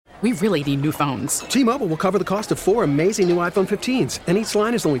We really need new phones. T-Mobile will cover the cost of 4 amazing new iPhone 15s, and each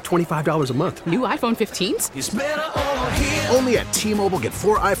line is only $25 a month. New iPhone 15s? It's better over here. Only at T-Mobile, get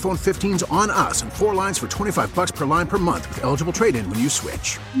 4 iPhone 15s on us and 4 lines for $25 per line per month with eligible trade-in when you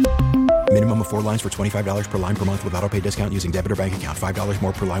switch. Minimum of 4 lines for $25 per line per month with autopay discount using debit or bank account. $5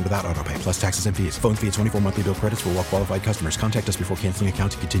 more per line without autopay, plus taxes and fees. Phone fee at 24 monthly bill credits for well-qualified customers. Contact us before canceling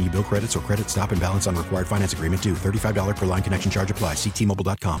account to continue bill credits or credit stop and balance on required finance agreement due. $35 per line connection charge applies. See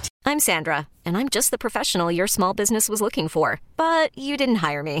T-Mobile.com. I'm Sandra, and I'm just the professional your small business was looking for. But you didn't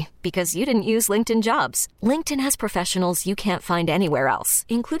hire me because you didn't use LinkedIn Jobs. LinkedIn has professionals you can't find anywhere else,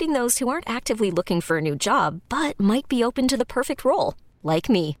 including those who aren't actively looking for a new job, but might be open to the perfect role, like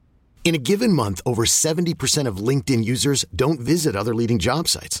me. In a given month, over 70% of LinkedIn users don't visit other leading job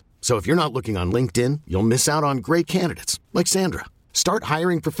sites. So if you're not looking on LinkedIn, you'll miss out on great candidates like Sandra. Start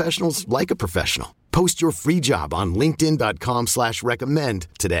hiring professionals like a professional. Post your free job on linkedin.com/recommend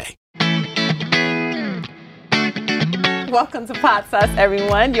today. Welcome to Pod Sauce,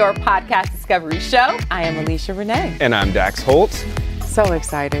 everyone, your podcast discovery show. I am Alicia Renee. And I'm Dax Holt. So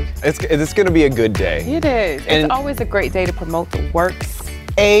excited. It's going to be a good day. It is. And it's always a great day to promote the works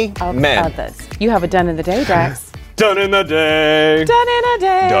Amen. of others. You have a done in the day, Dax. Done in a day. Done in a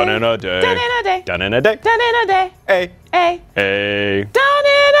day. Done in a day. Done in a day. Done in a day. Done in a day. Hey. Hey. Hey. Done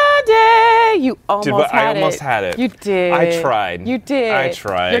in a day. You almost had it. I almost had it. You did. I tried. You did. I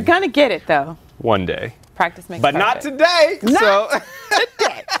tried. You're going to get it, though. One day. Practice makes But perfect. not today. Not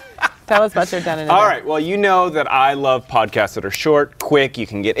today. Tell us about your done in a day. All right. Well, you know that I love podcasts that are short, quick. You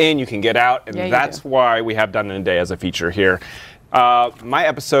can get in, you can get out. And Yeah, you that's do. why we have Done in a Day as a feature here.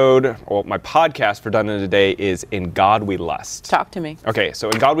 My podcast for Done in a Day is In God We Lust. Talk to me. Okay, so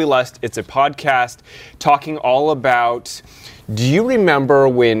In God We Lust, it's a podcast talking all about, do you remember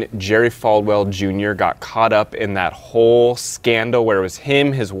when Jerry Falwell Jr. got caught up in that whole scandal where it was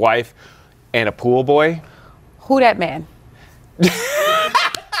him, his wife, and a pool boy? Who that man?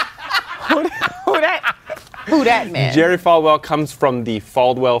 Who that man? Jerry Falwell comes from the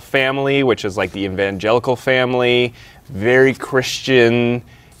Falwell family, which is like the evangelical family, very Christian,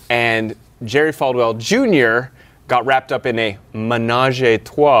 and Jerry Falwell Jr. got wrapped up in a menage a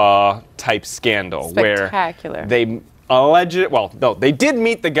trois type scandal. Spectacular. Where they they did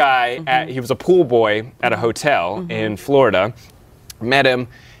meet the guy he was a pool boy at a hotel in Florida, met him,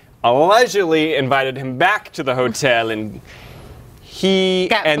 allegedly invited him back to the hotel, and he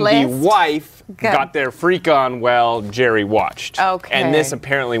Got and blessed. the wife got their freak on while Jerry watched. Okay. And this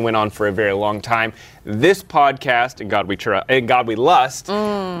apparently went on for a very long time. This podcast, In God We Lust,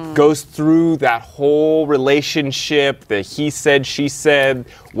 goes through that whole relationship, the he said, she said,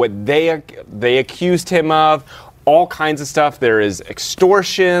 what they accused him of, all kinds of stuff. There is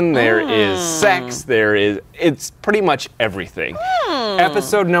extortion, there is sex, it's pretty much everything.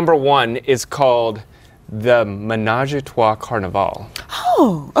 Episode number 1 is called The Menage a Trois Carnival.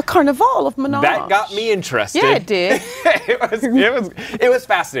 Oh, a carnival of menage. That got me interested. Yeah, it did. it was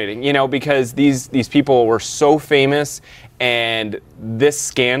fascinating, because these people were so famous, and this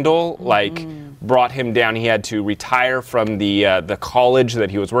scandal brought him down. He had to retire from the college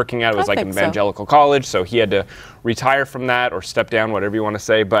that he was working at. It was like an evangelical college, so he had to retire from that or step down, whatever you want to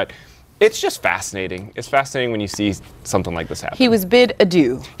say. But it's just fascinating. It's fascinating when you see something like this happen. He was bid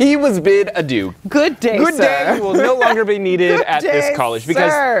adieu. He was bid adieu. Good day, Good sir. day. He will no longer be needed at day, this college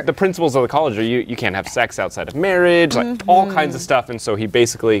because sir. the principles of the college are you can't have sex outside of marriage, like all kinds of stuff. And so he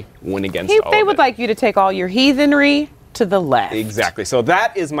basically went against all They of would it. like you to take all your heathenry to the left. Exactly. So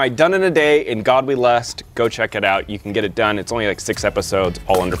that is my Done in a Day, In God We Lust. Go check it out. You can get it done. It's only like 6 episodes,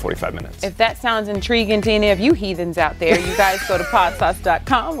 all under 45 minutes. If that sounds intriguing to any of you heathens out there, you guys go to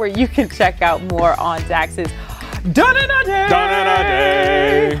podsauce.com where you can check out more on Dax's Done in a Day. Done in a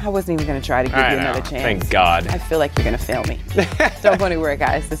Day. I wasn't even going to try to give I you know. another chance. Thank God. I feel like you're going to fail me. Don't go anywhere,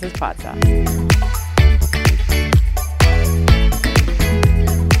 guys. This is Pod Sauce.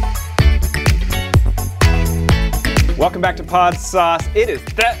 Welcome back to Pod Sauce. It is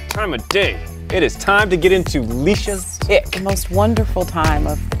that time of day. It is time to get into Leisha's Pick. The most wonderful time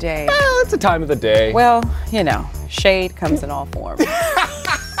of the day. Well, it's the time of the day. Well, shade comes in all forms.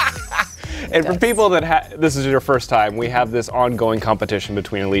 And for people that this is your first time, we have this ongoing competition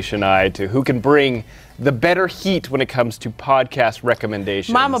between Alicia and I to who can bring the better heat when it comes to podcast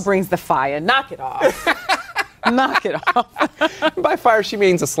recommendations. Mama brings the fire. Knock it off. Knock it off. By fire, she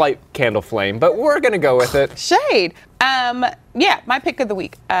means a slight candle flame, but we're going to go with it. Shade. My pick of the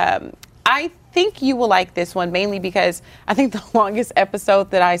week. I think you will like this one mainly because I think the longest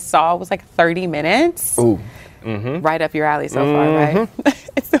episode that I saw was like 30 minutes. Ooh. Right up your alley so far, right?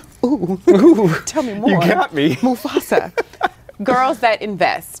 It's ooh. Tell me more. You got me. Mufasa. Girls That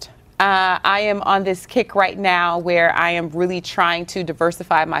Invest. I am on this kick right now where I am really trying to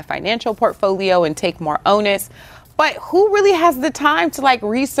diversify my financial portfolio and take more onus. But who really has the time to like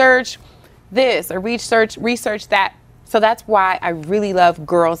research this or research that? So that's why I really love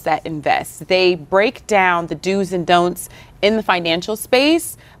Girls That Invest. They break down the do's and don'ts in the financial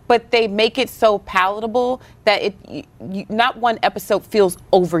space, but they make it so palatable that not one episode feels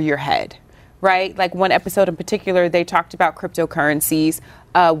over your head, right? Like one episode in particular, they talked about cryptocurrencies,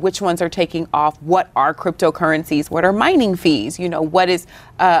 which ones are taking off, what are cryptocurrencies, what are mining fees, what is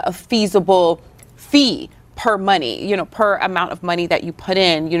a feasible fee per money, per amount of money that you put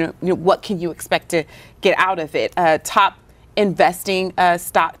in, what can you expect to get out of it? Top investing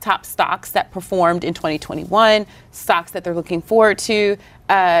top stocks that performed in 2021, stocks that they're looking forward to.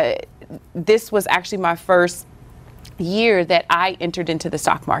 This was actually my first year that I entered into the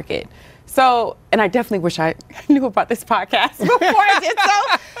stock market. So, and I definitely wish I knew about this podcast before I did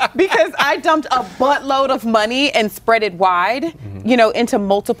so, because I dumped a buttload of money and spread it wide, into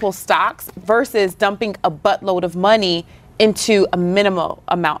multiple stocks versus dumping a buttload of money into a minimal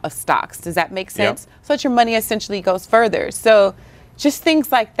amount of stocks. Does that make sense? Yep. So that your money essentially goes further. So just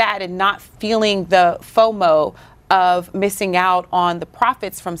things like that and not feeling the FOMO of missing out on the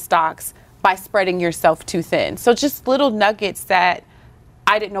profits from stocks by spreading yourself too thin. So just little nuggets that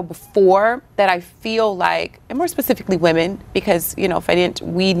I didn't know before that I feel like, and more specifically women, because, if I didn't,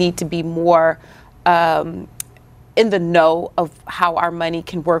 we need to be more in the know of how our money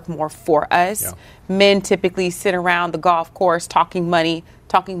can work more for us. Yeah. Men typically sit around the golf course talking money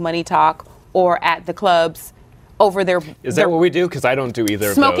talk, or at the clubs over their... Is that what we do? Because I don't do either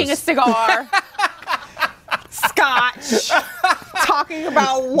of those. Smoking a cigar, scotch, talking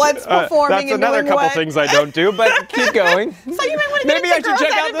about what's performing that's and another doing couple what. things I don't do, but keep going. So you might want to get Maybe into I should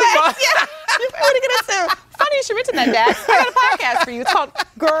check out this podcast. Yeah, you might want to get into... Funny you should mention that, Dad. I got a podcast for you. It's called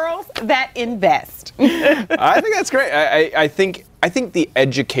Girls That Invest. I think that's great. I think the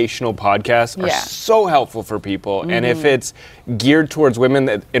educational podcasts are so helpful for people, and if it's geared towards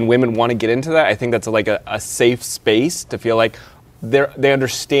women and women want to get into that, I think that's like a safe space to feel like they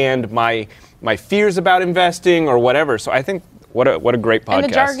understand my fears about investing or whatever. So I think what a great podcast. And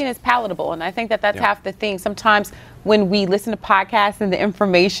the jargon is palatable, and I think that's half the thing. Sometimes when we listen to podcasts and the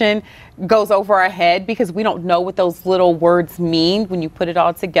information goes over our head because we don't know what those little words mean when you put it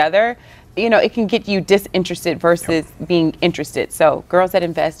all together, it can get you disinterested versus being interested. So Girls That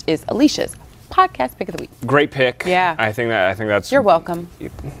Invest is Alicia's podcast pick of the week. Great pick. Yeah. I think that's... You're welcome.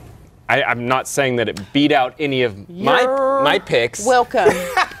 I'm not saying that it beat out any of my picks. Welcome.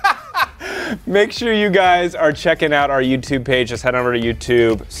 Make sure you guys are checking out our YouTube page. Just head over to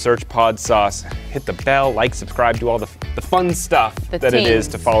YouTube, search Pod Sauce, hit the bell, subscribe, do all the fun stuff it is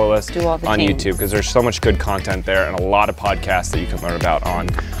to follow us on YouTube, because there's so much good content there and a lot of podcasts that you can learn about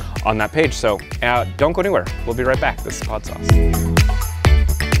on that page. So don't go anywhere. We'll be right back. This is Pod Sauce.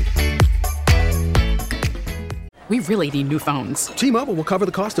 We really need new phones. T-Mobile will cover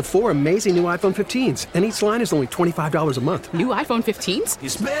the cost of 4 amazing new iPhone 15s, and each line is only $25 a month. New iPhone 15s?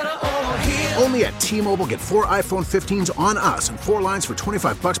 It's better over here. Only at T-Mobile, get 4 iPhone 15s on us and 4 lines for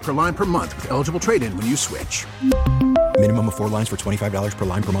 $25 per line per month with eligible trade-in when you switch. Minimum of 4 lines for $25 per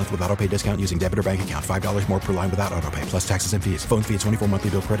line per month with auto-pay discount using debit or bank account. $5 more per line without auto-pay, plus taxes and fees. Phone fee at 24 monthly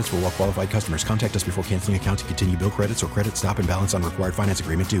bill credits for well-qualified customers. Contact us before canceling account to continue bill credits or credit stop and balance on required finance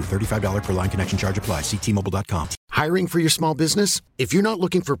agreement due. $35 per line connection charge applies. See T-Mobile.com. Hiring for your small business? If you're not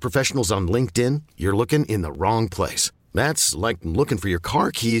looking for professionals on LinkedIn, you're looking in the wrong place. That's like looking for your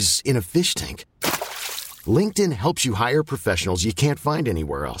car keys in a fish tank. LinkedIn helps you hire professionals you can't find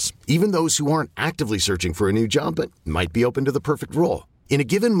anywhere else, even those who aren't actively searching for a new job but might be open to the perfect role. In a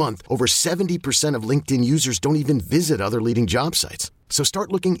given month, over 70% of LinkedIn users don't even visit other leading job sites. So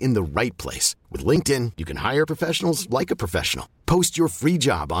start looking in the right place. With LinkedIn, you can hire professionals like a professional. Post your free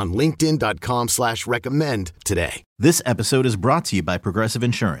job on linkedin.com/recommend today. This episode is brought to you by Progressive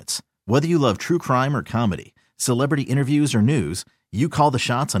Insurance. Whether you love true crime or comedy, celebrity interviews or news, you call the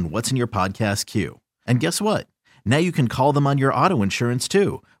shots on what's in your podcast queue. And guess what? Now you can call them on your auto insurance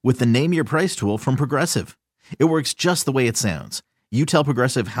too with the Name Your Price tool from Progressive. It works just the way it sounds. You tell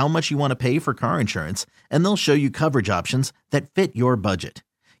Progressive how much you want to pay for car insurance, and they'll show you coverage options that fit your budget.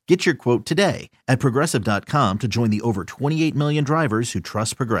 Get your quote today at Progressive.com to join the over 28 million drivers who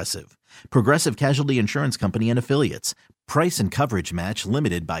trust Progressive. Progressive Casualty Insurance Company and Affiliates. Price and coverage match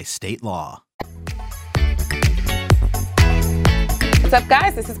limited by state law. What's up,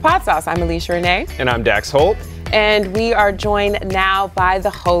 guys? This is Pod Sauce. I'm Alicia Renee. And I'm Dax Holt. And we are joined now by the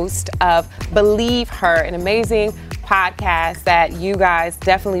host of Believe Her, an amazing podcast that you guys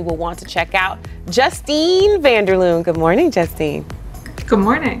definitely will want to check out, Justine Vanderloon. Good morning, Justine. Good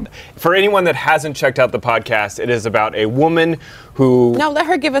morning. For anyone that hasn't checked out the podcast, it is about a woman who... No, let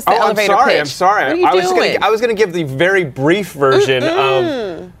her give us the elevator pitch. I'm sorry. What are you doing? I was going to give the very brief version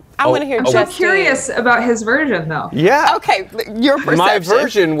of... I want to hear I'm so curious about his version, though. Yeah. Okay, your perception. My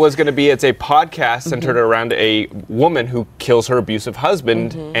version was going to be it's a podcast centered around a woman who kills her abusive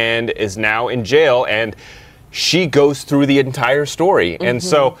husband and is now in jail, and she goes through the entire story. And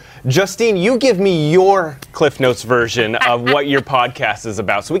so, Justine, you give me your Cliff Notes version of what your podcast is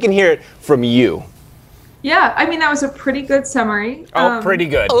about so we can hear it from you. Yeah, I mean, that was a pretty good summary. Pretty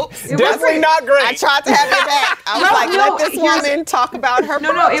good. Oops. Definitely not great. I tried to have it back. I was let this woman talk about her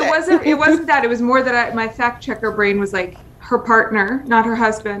project. It wasn't that. It was more that my fact checker brain was like, her partner, not her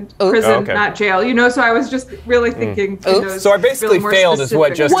husband. Prison, not jail. So I was just really thinking. So I basically failed is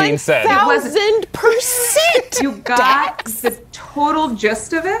what Justine said. 1,000%. You got the total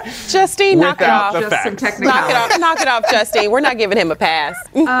gist of it. Justine, knock it off. Just some technicality. Knock it off, Justine. We're not giving him a pass.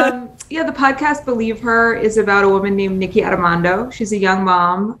 The podcast Believe Her is about a woman named Nikki Armando. She's a young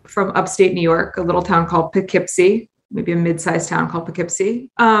mom from upstate New York, a little town called Poughkeepsie, maybe a mid-sized town called Poughkeepsie.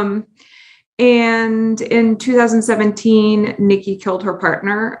 And in 2017, Nikki killed her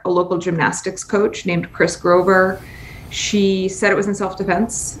partner, a local gymnastics coach named Chris Grover. She said it was in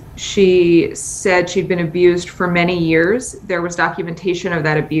self-defense. She said she'd been abused for many years. There was documentation of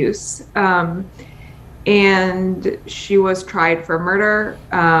that abuse. And she was tried for murder.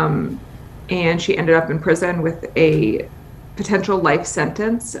 And she ended up in prison with a potential life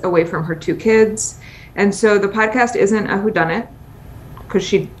sentence away from her 2 kids. And so the podcast isn't a whodunit, because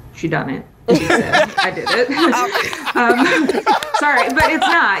she done it. She said, I did it. Sorry, but it's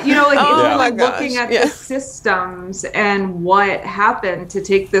not. It's looking at the systems and what happened to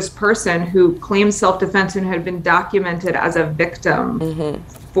take this person who claims self-defense and had been documented as a victim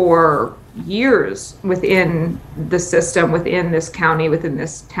for years within the system, within this county, within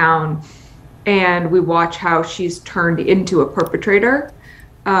this town. And we watch how she's turned into a perpetrator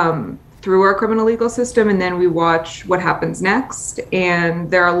through our criminal legal system, and then we watch what happens next. And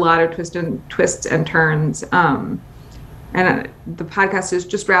there are a lot of twists and turns. And the podcast is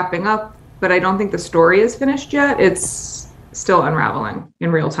just wrapping up, but I don't think the story is finished yet. It's still unraveling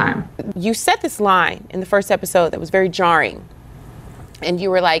in real time. You said this line in the first episode that was very jarring. And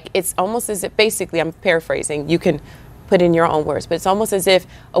you were like, it's almost as if, basically, I'm paraphrasing, you can put in your own words, but it's almost as if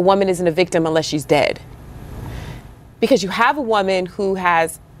a woman isn't a victim unless she's dead. Because you have a woman who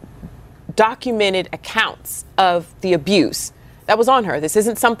has documented accounts of the abuse that was on her. This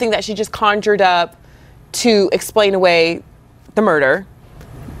isn't something that she just conjured up to explain away the murder.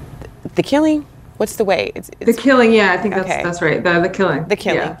 The killing? What's the way? It's the killing, yeah, I think that's right. The killing. The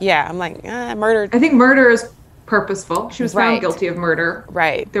killing, yeah. I'm like, murder. I think murder is purposeful. She was found guilty of murder.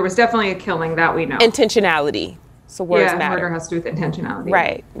 Right. There was definitely a killing, that we know. Intentionality. So words matter. Murder has to do with intentionality.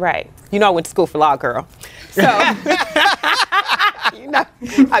 Right. I went to school for law, girl. So,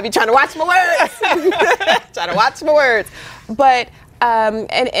 I be trying to watch my words. But,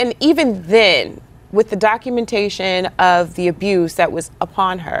 and even then, with the documentation of the abuse that was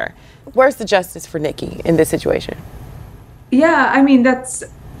upon her, where's the justice for Nikki in this situation? Yeah, I mean,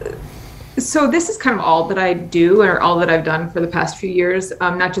 so this is kind of all that I do, or all that I've done for the past few years,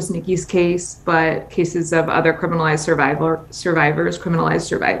 not just Nikki's case, but cases of other criminalized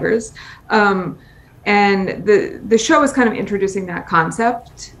survivors. And the show is kind of introducing that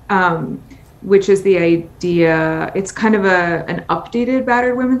concept, which is the idea, it's kind of an updated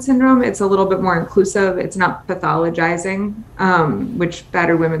battered women syndrome. It's a little bit more inclusive. It's not pathologizing, which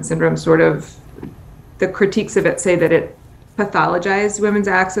battered women syndrome sort of, the critiques of it say that it pathologized women's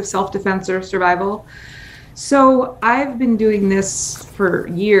acts of self-defense or survival. So I've been doing this for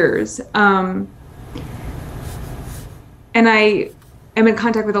years. And I am in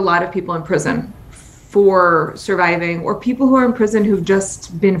contact with a lot of people in prison for surviving, or people who are in prison who've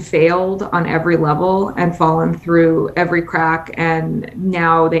just been failed on every level and fallen through every crack, and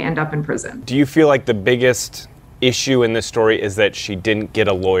now they end up in prison. Do you feel like the biggest issue in this story is that she didn't get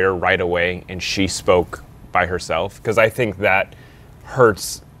a lawyer right away and she spoke by herself? Because I think that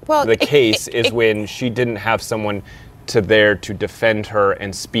hurts the case when she didn't have someone there to defend her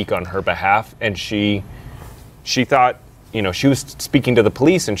and speak on her behalf, and she thought, she was speaking to the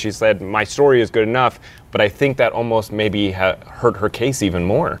police and she said, my story is good enough, but I think that almost maybe hurt her case even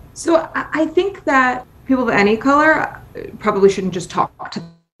more. So I think that people of any color probably shouldn't just talk to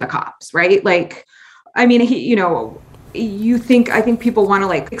the cops, right? Like, I mean, I think people want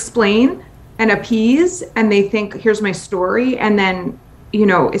to explain and appease, and they think, here's my story, and then,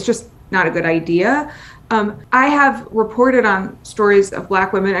 it's just not a good idea. I have reported on stories of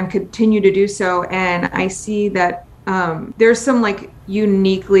Black women and continue to do so, and I see that there's some like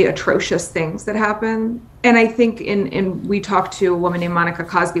uniquely atrocious things that happen. And I think we talked to a woman named Monica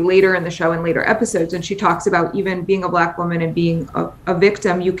Cosby later in the show in later episodes, and she talks about even being a Black woman and being a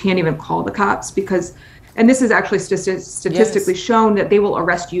victim, you can't even call the cops because, and this is actually statistically shown that they will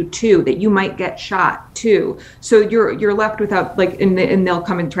arrest you too, that you might get shot too. So you're left without like, and they'll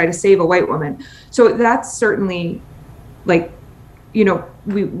come and try to save a white woman. So that's certainly like, you know,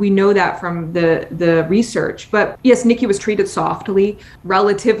 we know that from the research. But yes, Nikki was treated softly,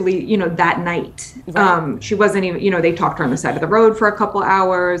 relatively, you know, that night. Right. She wasn't even, you know, they talked her on the side of the road for a couple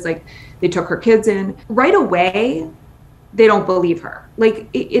hours. Like they took her kids in. Right away, they don't believe her.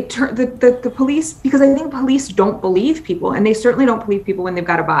 Like the police, because I think police don't believe people, and they certainly don't believe people when they've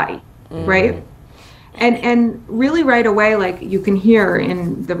got a body, right? And really right away, like you can hear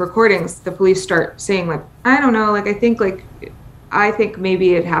in the recordings, the police start saying like, I don't know, like I think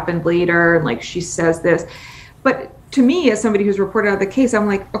maybe it happened later, and like she says this. But to me, as somebody who's reported out the case, I'm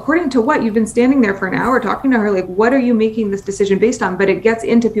like, according to what? You've been standing there for an hour talking to her, like, what are you making this decision based on? But it gets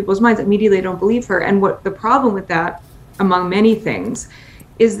into people's minds, immediately they don't believe her. And what the problem with that, among many things,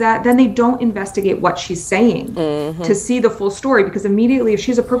 is that then they don't investigate what she's saying to see the full story, because immediately if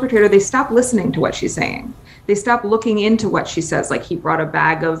she's a perpetrator, they stop listening to what she's saying. They stop looking into what she says. Like he brought a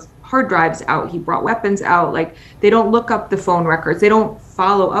bag of hard drives out, he brought weapons out. Like they don't look up the phone records. They don't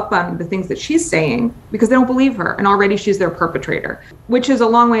follow up on the things that she's saying because they don't believe her. And already she's their perpetrator, which is a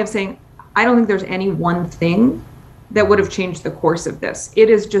long way of saying, I don't think there's any one thing that would have changed the course of this. It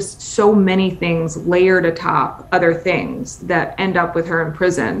is just so many things layered atop other things that end up with her in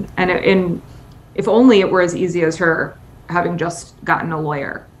prison. And if only it were as easy as her having just gotten a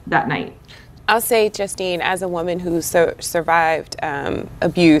lawyer that night. I'll say, Justine, as a woman who survived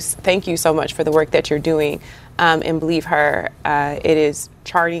abuse, thank you so much for the work that you're doing. And believe her, it is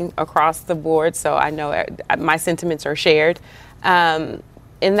charting across the board. So I know my sentiments are shared. In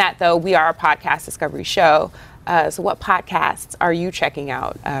that, though, we are a podcast discovery show. So what podcasts are you checking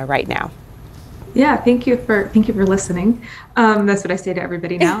out right now? Yeah, thank you for listening. That's what I say to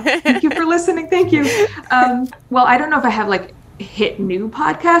everybody now. Thank you for listening. Thank you. Well, I don't know if I have like hit new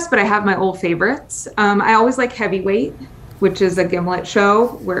podcasts, but I have my old favorites. I always like Heavyweight, which is a Gimlet show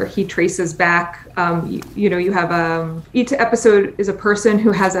where he traces back. You have each episode is a person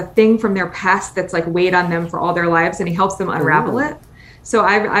who has a thing from their past that's like weighed on them for all their lives, and he helps them unravel it. So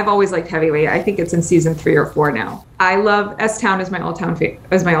I've always liked Heavyweight. I think it's in season 3 or 4 now. I love S-Town as my all-time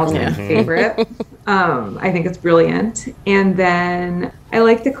favorite. I think it's brilliant. And then I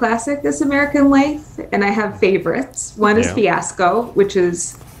like the classic This American Life, and I have favorites. One is Fiasco, which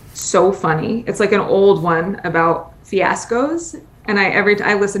is so funny. It's like an old one about fiascos, and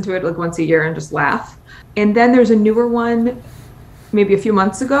I listen to it like once a year and just laugh. And then there's a newer one, maybe a few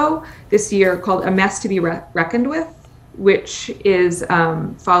months ago this year, called A Mess to Be Reckoned With, which is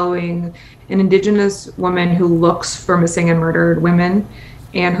following an Indigenous woman who looks for missing and murdered women.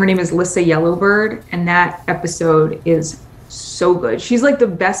 And her name is Lissa Yellowbird. And that episode is so good. She's like the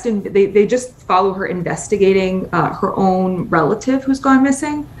best. They just follow her investigating her own relative who's gone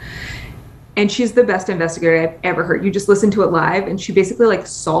missing. And she's the best investigator I've ever heard. You just listen to it live, and she basically like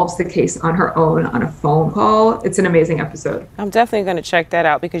solves the case on her own on a phone call. It's an amazing episode. I'm definitely going to check that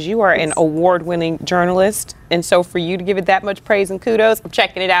out because you are an award-winning journalist. And so for you to give it that much praise and kudos, I'm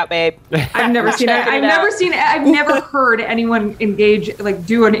checking it out, babe. I've never seen it. I've never heard anyone engage, like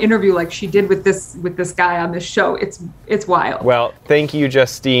do an interview like she did with this guy on this show. It's wild. Well, thank you,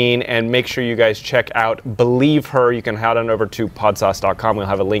 Justine. And make sure you guys check out Believe Her. You can head on over to podsauce.com. We'll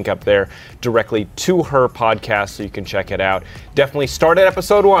have a link up there directly to her podcast so you can check it out. Definitely start at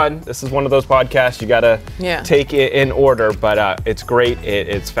episode 1. This is one of those podcasts you got to take it in order, but it's great.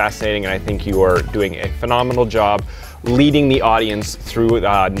 It's fascinating, and I think you are doing a phenomenal job leading the audience through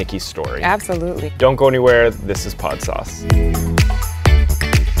Nikki's story. Absolutely. Don't go anywhere. This is Pod Sauce.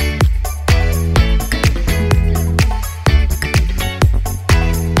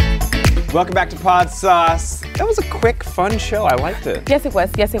 Welcome back to Pod Sauce. That was a quick, fun show. I liked it. Yes, it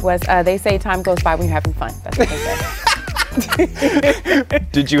was. They say time goes by when you're having fun. That's what they say.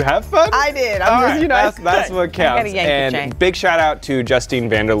 Did you have fun? I did. That's what counts. And big shout out to Justine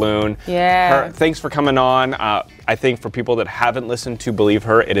Vanderloon. Yeah. Thanks for coming on. I think for people that haven't listened to Believe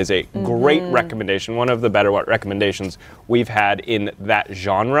Her, it is a great recommendation. One of the better recommendations we've had in that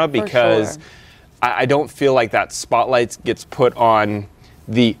genre, because I don't feel like that spotlight gets put on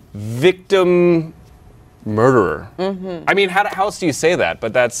the victim murderer. I mean, how else do you say that?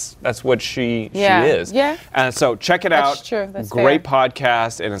 But that's what she is. Yeah. So check it out. That's true. That's Great fair.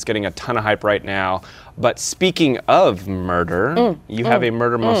 podcast, and it's getting a ton of hype right now. But speaking of murder, you have a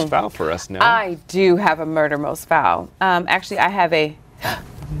murder most foul for us now. I do have a murder most foul. Actually, I have a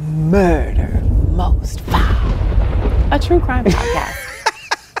murder most foul. A true crime podcast.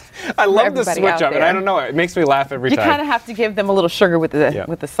 I love the switch up, and I there. don't know, it makes me laugh every You time. kind of have to give them a little sugar with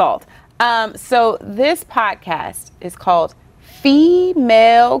the salt. So this podcast is called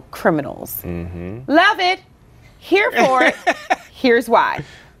Female Criminals. Love it. Here for it. Here's why.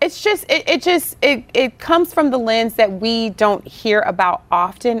 It's just it comes from the lens that we don't hear about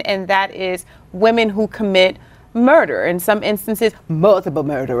often, and that is women who commit murder. In some instances, multiple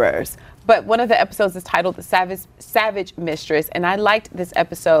murderers. But one of the episodes is titled The Savage Mistress, and I liked this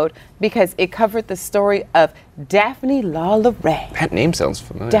episode because it covered the story of Daphne LaLaurie. That name sounds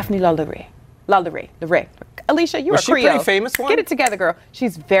familiar. Daphne LaLaurie. Alicia, you're Was a she Creole. pretty famous one? Get it together, girl.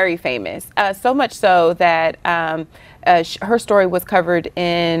 She's very famous. So much so that her story was covered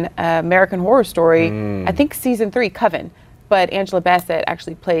in American Horror Story, I think season 3, Coven. But Angela Bassett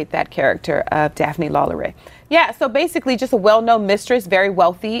actually played that character of Daphne LaLaurie. Yeah, so basically just a well-known mistress, very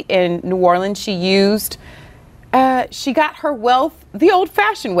wealthy in New Orleans. She got her wealth the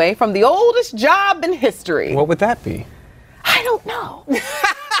old-fashioned way from the oldest job in history. What would that be? I don't know.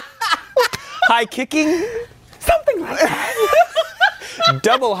 High kicking? Something like that.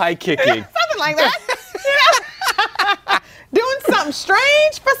 Double high kicking. Something like that. Doing something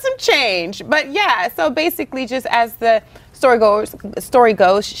strange for some change. But yeah, so basically just as the story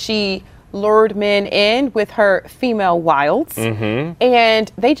goes, she lured men in with her female wilds,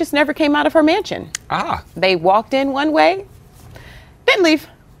 and they just never came out of her mansion. They walked in one way, didn't leave.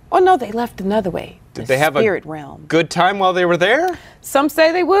 Oh no, they left another way. Did they have spirit a realm. good time while they were there? Some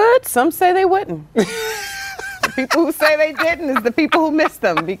say they would, some say they wouldn't. The people who say they didn't is the people who missed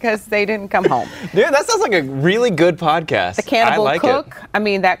them because they didn't come home. Dude, that sounds like a really good podcast. The Cannibal I like Cook. It. I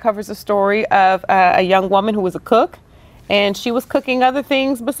mean, that covers the story of a young woman who was a cook, and she was cooking other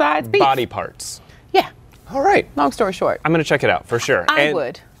things besides beef. Body parts. Yeah. All right. Long story short. I'm going to check it out for sure. I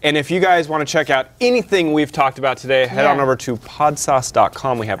would. And if you guys want to check out anything we've talked about today, head on over to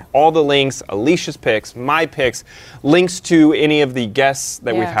podsauce.com. We have all the links, Alicia's picks, my picks, links to any of the guests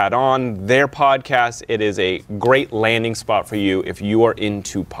that we've had on their podcasts. It is a great landing spot for you if you are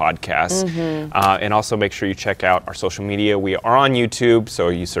into podcasts. And also make sure you check out our social media. We are on YouTube, so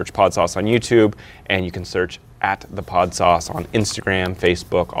you search Podsauce on YouTube, and you can search at the Podsauce on Instagram,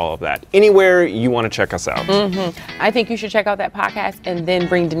 Facebook, all of that. Anywhere you want to check us out. I think you should check out that podcast and then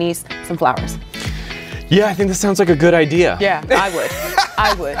bring Denise some flowers. Yeah, I think that sounds like a good idea. Yeah, I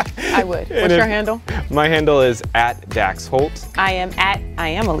would. What's your handle? My handle is at Dax Holt. I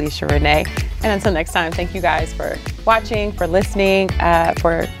am Alicia Renee. And until next time, thank you guys for watching, for listening,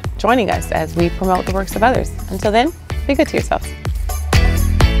 for joining us as we promote the works of others. Until then, be good to yourselves.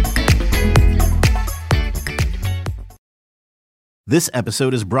 This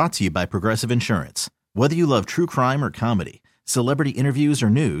episode is brought to you by Progressive Insurance. Whether you love true crime or comedy, celebrity interviews or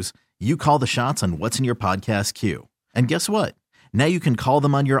news, you call the shots on what's in your podcast queue. And guess what? Now you can call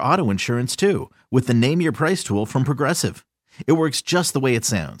them on your auto insurance too with the Name Your Price tool from Progressive. It works just the way it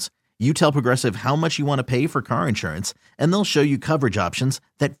sounds. You tell Progressive how much you want to pay for car insurance, and they'll show you coverage options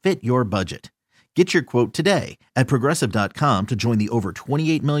that fit your budget. Get your quote today at Progressive.com to join the over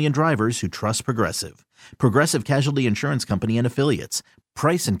 28 million drivers who trust Progressive. Progressive Casualty Insurance Company and Affiliates.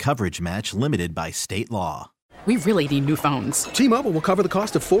 Price and coverage match limited by state law. We really need new phones. T-Mobile will cover the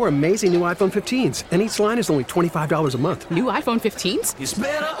cost of 4 amazing new iPhone 15s, and each line is only $25 a month. New iPhone 15s? It's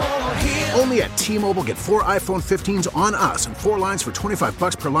better over here. Only at T-Mobile, get 4 iPhone 15s on us and 4 lines for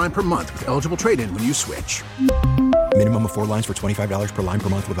 $25 per line per month with eligible trade-in when you switch. Minimum of 4 lines for $25 per line per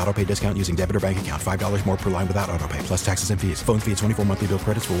month with autopay discount using debit or bank account. $5 more per line without autopay, plus taxes and fees. Phone fee at 24 monthly bill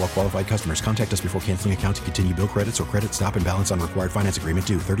credits for well-qualified customers. Contact us before canceling account to continue bill credits or credit stop and balance on required finance agreement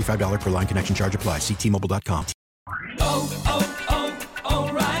due. $35 per line connection charge applies. See T-Mobile.com.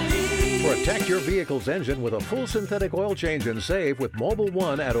 O'Reilly. Protect your vehicle's engine with a full synthetic oil change and save with Mobil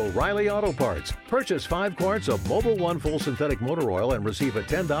 1 at O'Reilly Auto Parts. Purchase 5 quarts of Mobil 1 full synthetic motor oil and receive a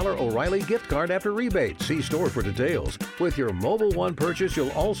 $10 O'Reilly gift card after rebate. See store for details. With your Mobil 1 purchase,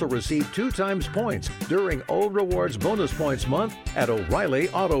 you'll also receive 2 times points during O Rewards Bonus Points Month at O'Reilly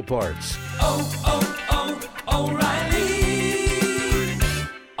Auto Parts.